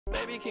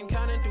Baby keep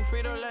counting through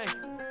Frito-Lay.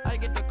 I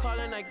get the call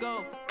and I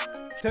go.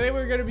 Today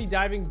we're going to be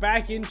diving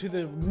back into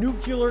the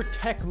nuclear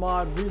tech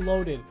mod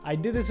Reloaded. I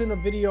did this in a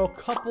video a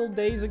couple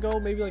days ago,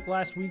 maybe like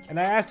last week, and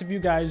I asked if you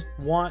guys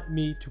want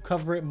me to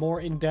cover it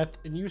more in depth,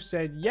 and you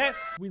said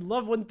yes. We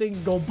love when things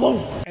go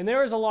boom, and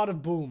there is a lot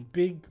of boom,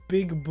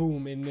 big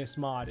boom in this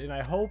mod, and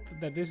I hope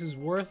that this is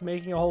worth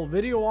making a whole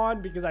video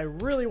on because I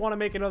really want to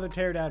make another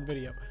teardown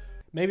video.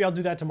 Maybe I'll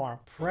do that tomorrow.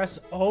 Press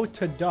O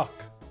to duck.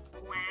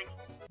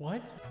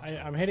 What?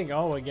 I'm hitting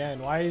O again.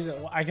 Why is it?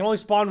 I can only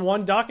spawn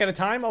one duck at a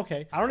time?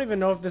 Okay. I don't even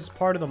know if this is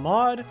part of the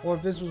mod or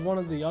if this was one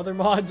of the other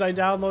mods I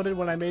downloaded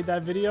when I made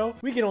that video.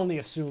 We can only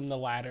assume the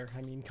latter.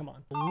 I mean, come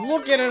on.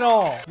 Look at it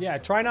all. Yeah,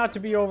 try not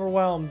to be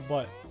overwhelmed,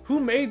 but who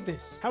made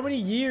this? How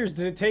many years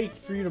did it take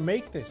for you to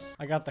make this?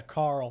 I got the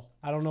Carl.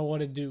 I don't know what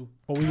to do,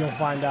 but we gonna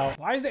find out.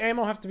 Why does the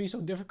ammo have to be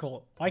so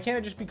difficult? Why can't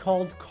it just be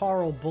called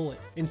Carl Bullet?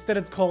 Instead,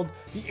 it's called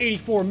the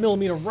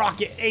 84mm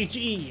Rocket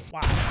HE.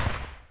 Wow.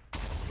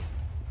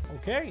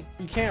 Okay,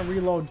 you can't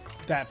reload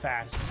that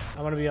fast,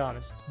 I'm gonna be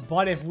honest.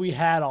 But if we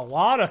had a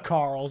lot of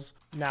Carls,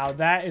 now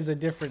that is a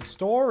different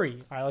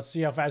story. All right, let's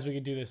see how fast we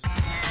can do this.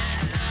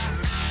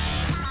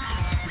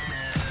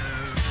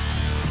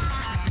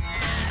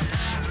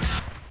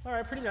 All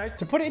right, pretty nice.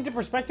 To put it into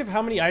perspective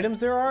how many items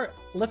there are,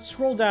 let's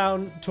scroll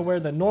down to where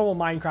the normal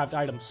Minecraft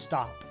items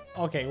stop.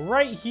 Okay,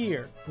 right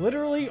here,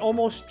 literally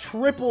almost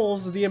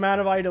triples the amount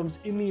of items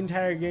in the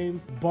entire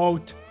game.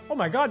 Boat. Oh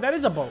my god, that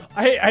is a boat.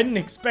 I didn't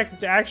expect it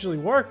to actually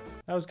work.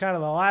 That was kind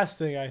of the last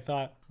thing I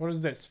thought. What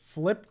is this?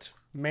 Flipped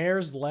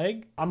mare's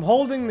leg? I'm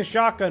holding the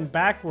shotgun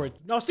backwards.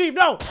 No, Steve,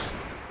 no!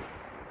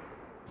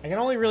 I can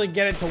only really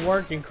get it to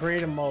work in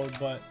creative mode,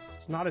 but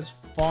it's not as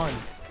fun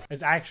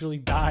as actually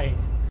dying.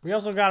 We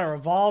also got a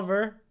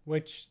revolver,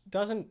 which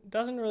doesn't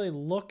really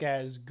look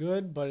as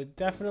good, but it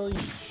definitely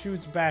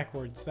shoots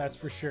backwards, that's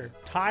for sure.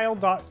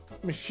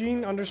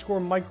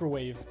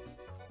 Tile.machine_microwave.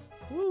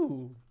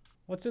 Ooh.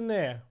 What's in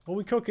there? What are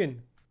we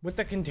cooking? With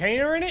the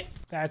container in it?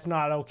 That's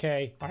not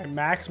okay. All right,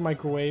 max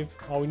microwave.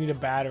 Oh, we need a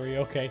battery.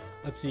 Okay,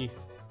 let's see.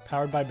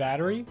 Powered by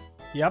battery?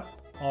 Yep.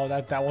 Oh,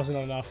 that wasn't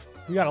enough.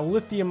 We got a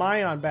lithium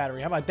ion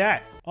battery. How about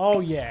that?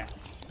 Oh, yeah.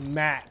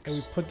 Max. Can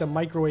we put the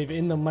microwave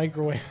in the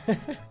microwave?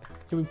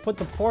 Can we put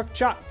the pork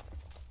chop?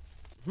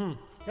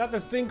 Got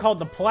this thing called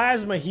the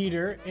plasma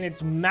heater, and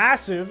it's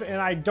massive, and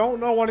I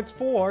don't know what it's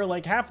for,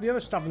 like half the other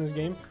stuff in this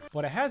game.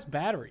 But it has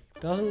battery.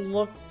 Doesn't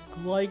look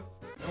like...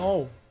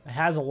 Oh. It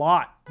has a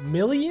lot.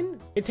 Million?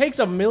 It takes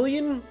a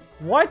million?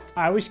 What?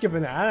 Alright, we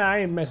skipping that. I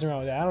ain't messing around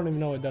with that. I don't even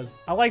know what it does.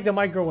 I like the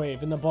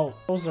microwave and the boat.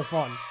 Those are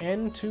fun.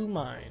 N2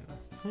 mine.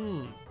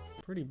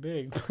 Pretty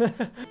big.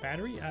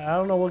 Battery? I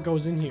don't know what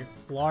goes in here.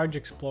 Large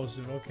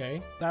explosive.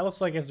 Okay. That looks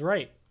like it's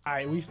right.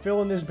 Alright, we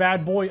filling this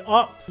bad boy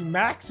up. We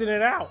maxing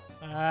it out.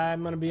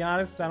 I'm gonna be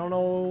honest. I don't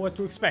know what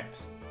to expect.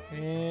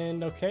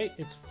 And okay,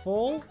 it's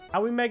full.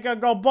 How we make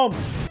it go boom?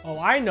 Oh,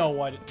 I know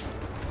what it...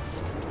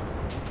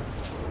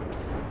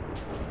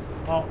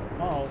 Oh,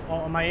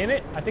 am I in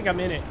it? I think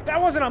I'm in it.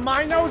 That wasn't a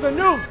mine, that was a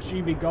nuke!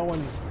 She be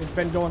going, it's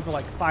been going for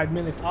like 5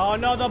 minutes. Oh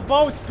no, the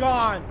boat's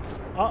gone!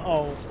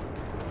 Uh-oh.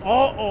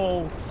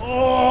 Uh-oh.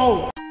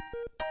 Oh!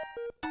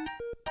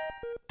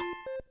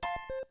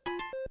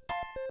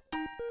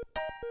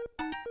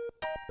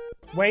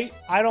 Wait,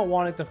 I don't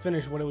want it to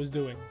finish what it was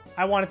doing.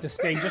 I want it to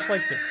stay just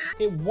like this.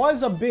 It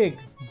was a big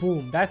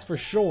boom, that's for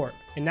sure.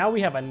 And now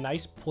we have a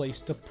nice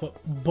place to put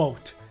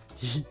boat.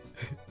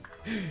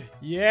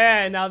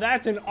 Yeah, now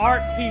that's an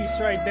art piece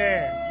right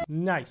there.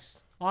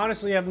 Nice.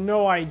 Honestly, I have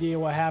no idea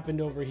what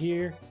happened over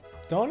here.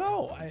 Don't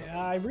know.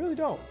 I really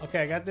don't.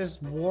 Okay, I got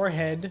this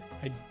warhead.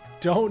 I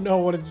don't know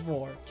what it's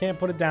for. Can't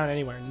put it down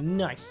anywhere.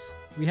 Nice.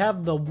 We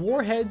have the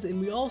warheads,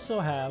 and we also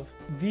have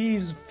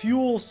these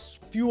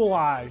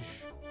fuelage.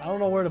 I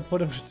don't know where to put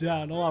them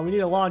down. Hold on, we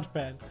need a launch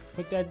pad.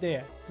 Put that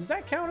there. Does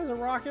that count as a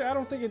rocket? I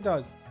don't think it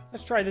does.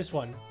 Let's try this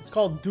one. It's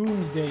called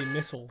Doomsday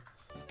Missile.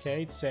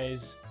 Okay, it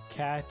says...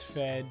 cat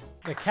fed.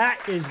 The cat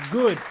is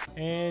good.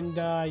 And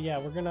yeah,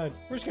 we're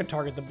just gonna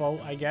target the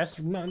boat, I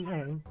guess.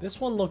 This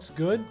one looks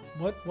good.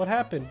 What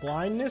happened?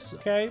 Blindness?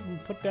 Okay, we'll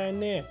put that in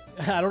there.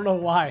 I don't know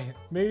why.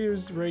 Maybe it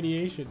was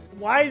radiation.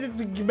 Why is it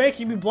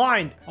making me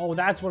blind? Oh,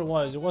 that's what it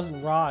was. It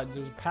wasn't rods,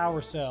 it was a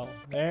power cell.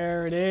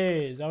 There it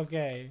is.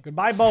 Okay.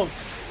 Goodbye, boat.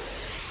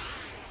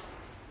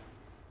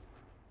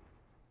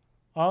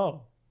 Oh.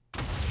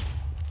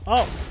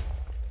 Oh.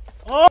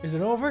 Oh! Is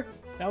it over?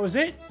 That was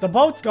it? The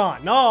boat's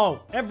gone. No,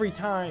 every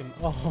time.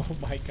 Oh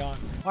my god.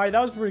 All right,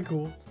 that was pretty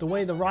cool. The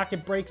way the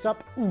rocket breaks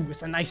up. Ooh,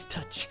 it's a nice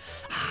touch.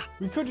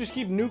 We could just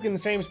keep nuking the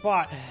same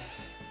spot. I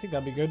think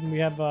that'd be good. We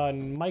have a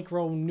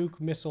micro nuke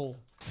missile.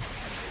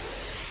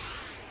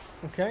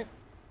 Okay.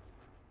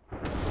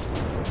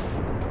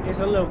 It's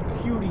a little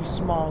cutie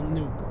small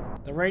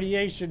nuke. The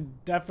radiation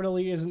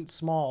definitely isn't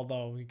small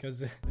though,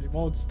 because it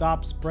won't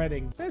stop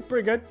spreading. That's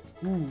pretty good.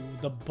 Ooh,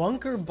 the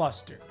bunker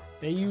buster.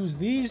 They used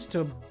these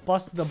to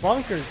bust the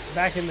bunkers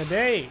back in the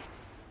day.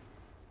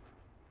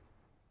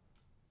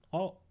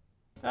 Oh.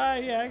 Yeah,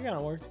 it kind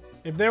of worked.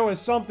 If there was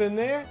something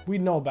there,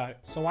 we'd know about it.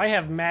 So I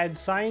have mad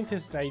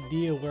scientist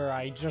idea where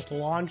I just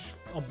launch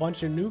a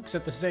bunch of nukes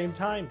at the same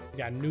time. We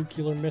got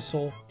nuclear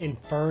missile,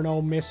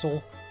 inferno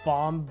missile,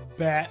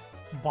 bomblet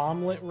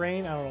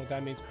rain. I don't know what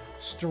that means.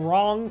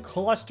 Strong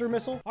cluster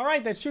missile. All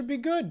right, that should be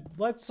good.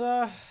 Let's,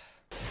 that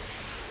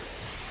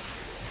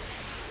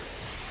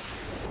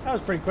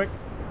was pretty quick.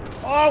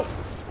 Oh!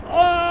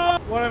 Oh!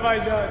 What have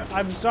I done?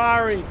 I'm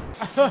sorry.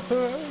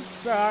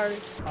 Sorry.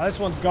 Oh, this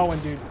one's going,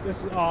 dude.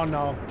 This is, oh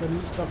no.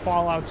 The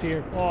fallout's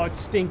here. Oh, it's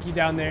stinky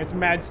down there. It's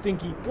mad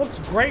stinky. Looks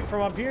great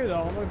from up here,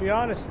 though. I'm gonna be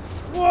honest.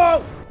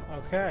 Whoa!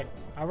 Okay.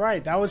 All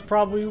right. That was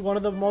probably one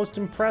of the most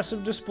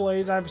impressive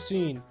displays I've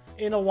seen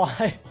in a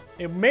while.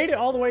 It made it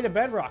all the way to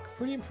bedrock.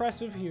 Pretty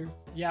impressive here.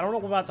 Yeah, I don't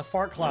know about the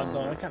fart clouds,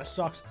 though. That kind of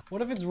sucks.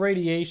 What if it's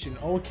radiation?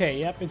 Okay,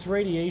 yep, it's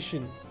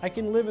radiation. I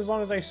can live as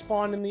long as I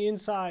spawn in the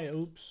inside.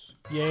 Oops.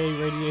 Yay,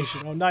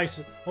 radiation. Oh, nice.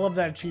 I love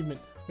that achievement.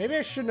 Maybe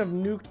I shouldn't have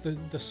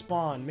nuked the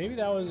spawn. Maybe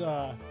that was,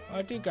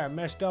 I think I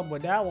messed up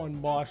with that one,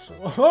 boss.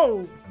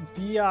 Oh!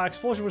 The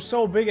explosion was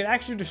so big, it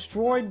actually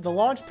destroyed the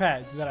launch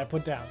pads that I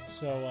put down.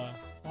 So,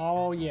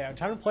 oh yeah,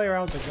 time to play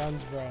around with the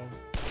guns, bro.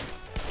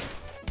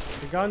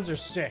 The guns are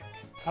sick.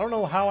 I don't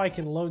know how I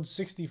can load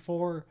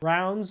 64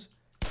 rounds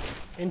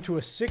into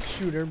a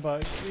 6-shooter,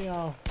 but, you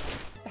know.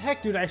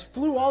 Heck, dude, I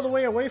flew all the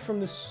way away from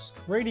this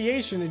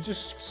radiation. It's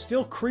just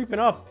still creeping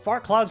up.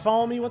 Fart clouds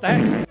follow me? What the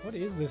heck? What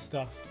is this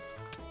stuff?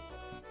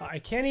 I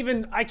can't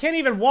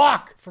even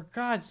walk! For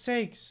God's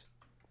sakes.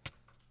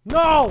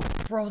 No!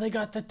 Bro, they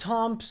got the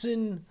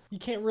Thompson. You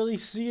can't really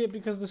see it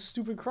because of the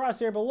stupid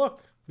crosshair, but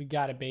look. We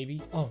got it,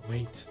 baby. Oh,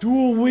 wait.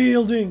 Dual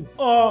wielding.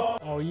 Oh.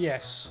 Oh,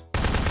 yes.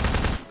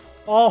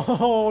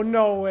 Oh,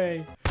 no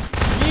way.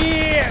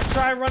 Yeah!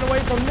 Try and run away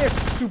from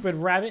this stupid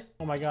rabbit.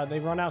 Oh my God, they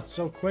run out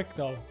so quick,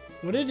 though.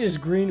 Where did this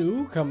green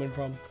ooh coming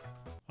from?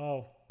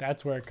 Oh,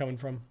 that's where it's coming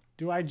from.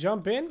 Do I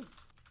jump in?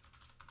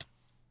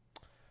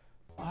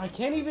 I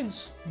can't even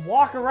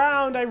walk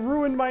around. I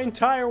ruined my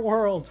entire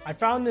world. I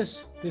found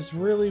this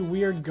really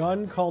weird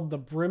gun called the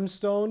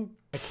Brimstone.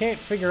 I can't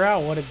figure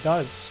out what it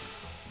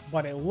does,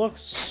 but it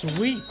looks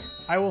sweet.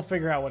 I will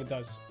figure out what it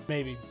does.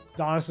 Maybe.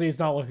 Honestly, it's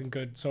not looking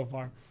good so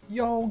far.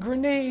 Yo,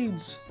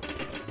 grenades.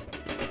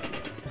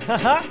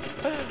 Haha.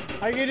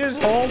 I can just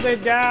hold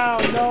it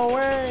down. No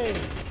way.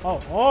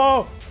 Oh,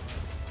 oh.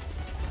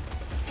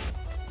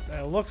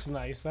 It looks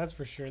nice, that's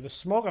for sure. The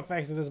smoke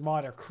effects of this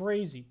mod are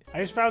crazy.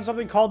 I just found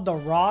something called the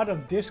Rod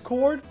of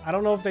Discord. I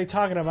don't know if they're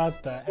talking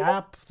about the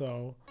app,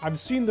 though. I've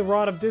seen the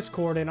Rod of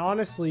Discord, and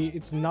honestly,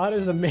 it's not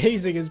as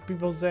amazing as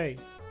people say.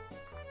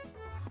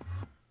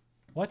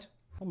 What?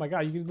 Oh my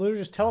God, you can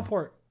literally just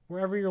teleport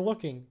wherever you're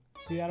looking.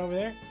 See that over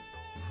there?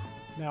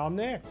 Now I'm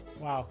there.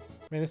 Wow.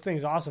 Man, this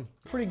thing's awesome.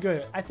 Pretty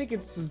good. I think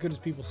it's as good as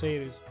people say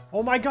it is.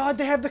 Oh my God,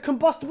 they have the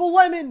combustible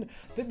lemon!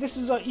 This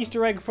is an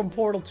Easter egg from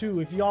Portal 2.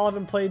 If y'all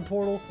haven't played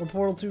Portal or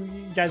Portal 2,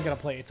 you guys gotta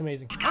play it. It's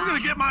amazing. I'm gonna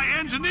get my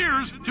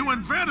engineers to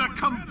invent a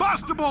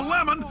combustible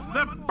lemon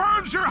that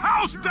burns your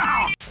house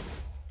down!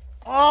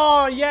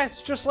 Oh,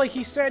 yes, just like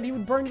he said, he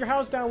would burn your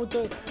house down with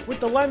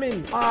the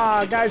lemon.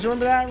 Ah, guys,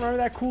 remember that? Remember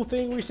that cool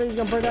thing where he said he's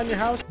gonna burn down your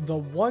house? The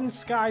One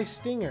Sky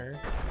Stinger.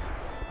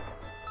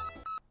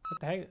 What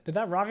the heck? Did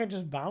that rocket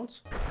just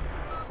bounce?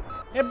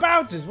 It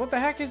bounces! What the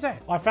heck is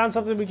that? Oh, I found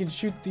something we can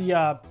shoot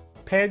the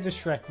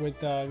Panzerschreck with.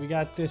 We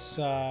got this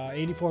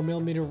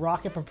 84mm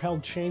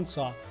rocket-propelled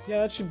chainsaw. Yeah,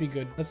 that should be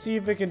good. Let's see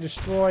if it can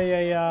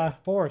destroy a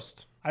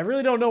forest. I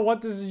really don't know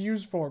what this is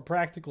used for,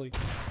 practically.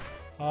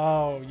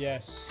 Oh,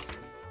 yes.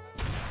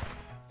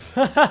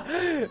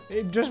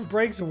 It just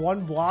breaks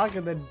one block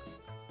and then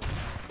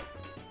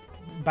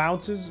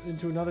bounces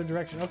into another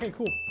direction. Okay,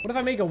 cool. What if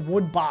I make a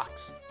wood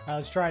box?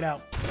 Let's try it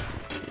out.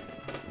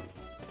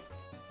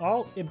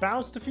 Oh, it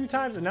bounced a few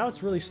times and now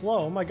it's really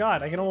slow. Oh my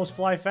God, I can almost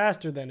fly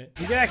faster than it.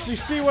 You can actually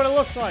see what it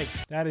looks like.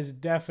 That is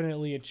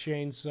definitely a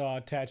chainsaw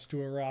attached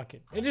to a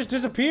rocket. It just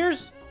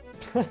disappears?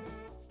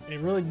 It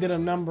really did a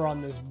number on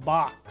this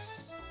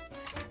box.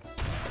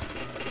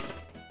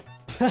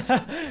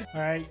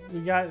 Alright, we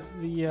got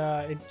the,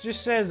 it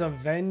just says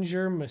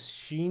Avenger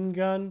machine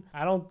gun.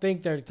 I don't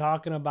think they're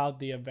talking about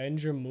the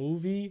Avenger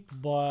movie,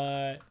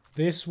 but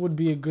this would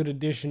be a good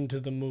addition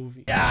to the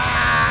movie.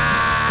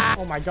 Ah!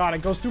 Oh my God,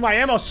 it goes through my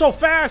ammo so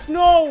fast.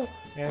 No!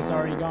 And it's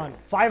already gone.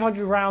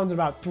 500 rounds in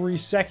about 3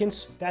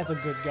 seconds. That's a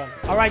good gun.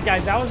 All right,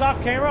 guys, that was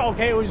off camera.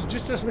 Okay, it was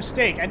just a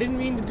mistake. I didn't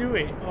mean to do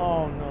it.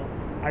 Oh, no.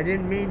 I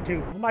didn't mean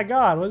to. Oh my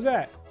God, what's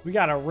that? We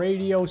got a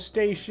radio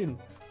station.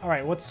 All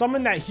right, what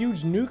summoned that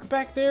huge nuke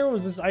back there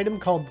was this item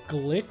called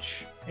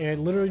Glitch. And it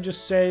literally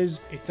just says,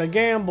 it's a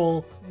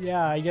gamble.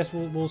 Yeah, I guess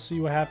we'll see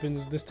what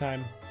happens this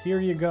time. Here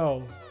you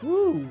go.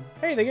 Woo!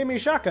 Hey, they gave me a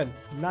shotgun.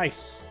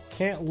 Nice.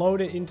 Can't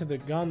load it into the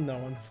gun,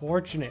 though.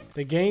 Unfortunate.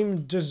 The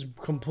game just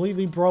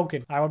completely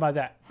broken. All right, what about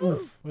that?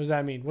 Oof. What does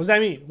that mean? What does that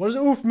mean? What does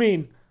oof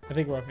mean? I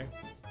think we're okay.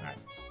 All right.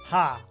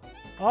 Ha.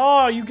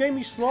 Oh, you gave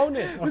me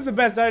slowness. This is the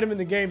best item in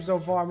the game so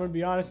far, I'm gonna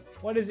be honest.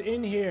 What is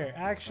in here,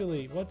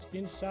 actually? What's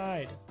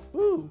inside?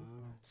 Ooh.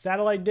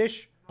 Satellite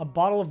dish. A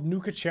bottle of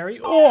Nuka Cherry.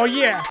 Oh,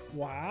 yeah.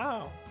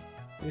 Wow.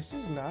 This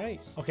is nice.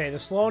 Okay, the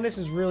slowness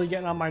is really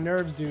getting on my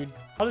nerves, dude.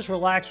 I'll just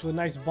relax with a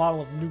nice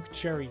bottle of Nuke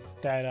Cherry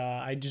that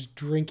I just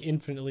drink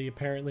infinitely,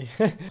 apparently.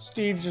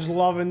 Steve's just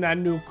loving that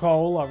new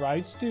cola,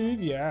 right,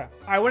 Steve? Yeah.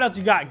 All right, what else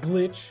you got,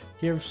 Glitch?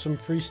 Here's some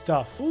free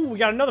stuff. Ooh, we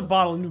got another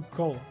bottle of Nuke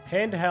Cola.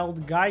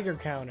 Handheld Geiger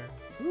counter.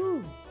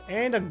 Ooh,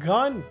 and a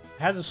gun.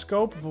 Has a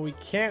scope, but we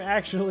can't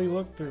actually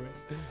look through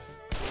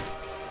it.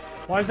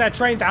 Why does that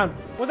train sound?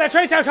 Where's that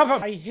train sound come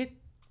from? I hit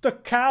the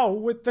cow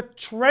with the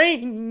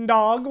train,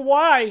 dog.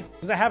 Why?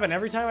 Does that happen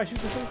every time I shoot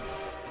this thing?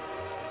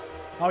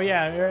 Oh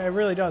yeah, it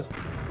really does.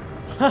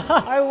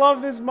 I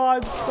love this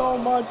mod so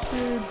much,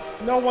 dude.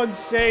 No one's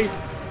safe.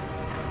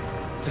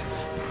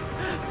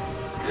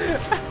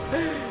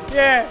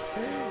 Yeah.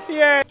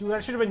 Yeah. Dude, I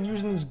should have been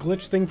using this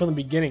glitch thing from the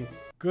beginning.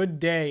 Good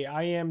day.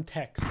 I am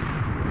text.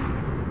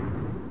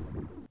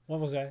 What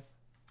was that?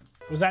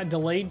 Was that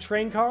delayed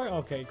train car?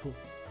 Okay, cool.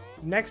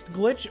 Next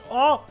glitch.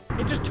 Oh,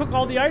 it just took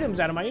all the items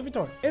out of my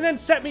inventory. And then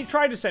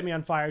tried to set me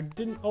on fire.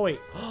 Didn't. Oh,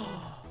 wait.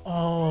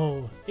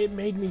 Oh, it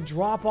made me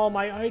drop all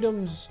my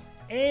items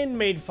and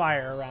made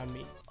fire around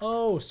me.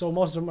 Oh, so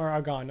most of them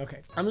are gone.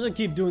 Okay. I'm just gonna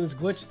keep doing this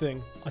glitch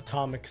thing.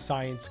 Atomic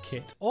Science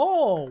Kit.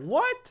 Oh,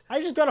 what?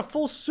 I just got a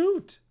full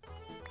suit.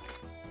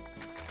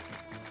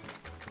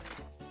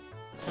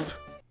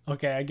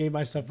 Okay, I gave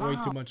myself way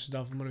too much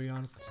stuff, I'm gonna be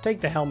honest. Let's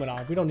take the helmet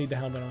off. We don't need the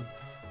helmet on.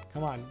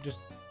 Come on, just...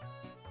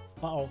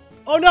 Uh-oh.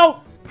 Oh,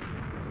 no!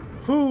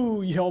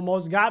 Whew, you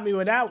almost got me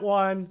with that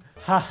one.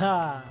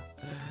 Haha.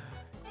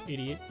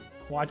 Idiot.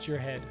 Watch your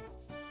head.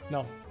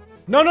 No.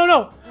 No, no,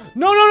 no!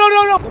 No, no, no,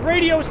 no, no! The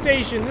radio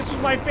station! This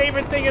is my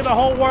favorite thing in the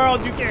whole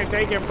world. You can't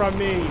take it from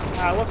me.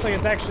 Looks like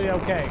it's actually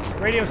okay.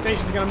 Radio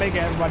station's gonna make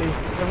it, everybody.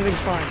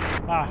 Everything's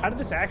fine. Wow, how did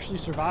this actually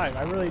survive?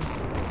 I really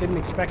didn't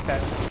expect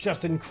that.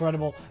 Just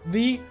incredible.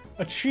 The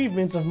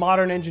achievements of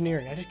modern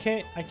engineering. I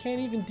can't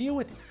even deal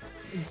with it.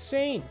 It's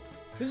insane.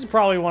 This is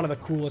probably one of the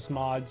coolest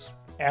mods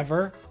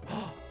ever.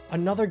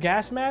 Another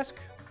gas mask?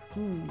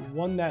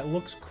 One that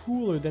looks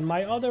cooler than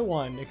my other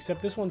one,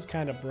 except this one's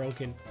kind of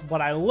broken.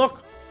 But I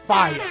look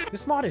fire.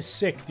 This mod is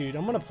sick, dude.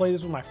 I'm gonna play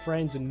this with my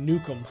friends and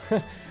nuke them.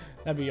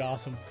 That'd be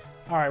awesome.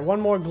 All right,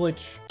 one more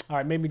glitch. All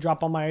right, made me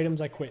drop all my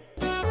items. I quit.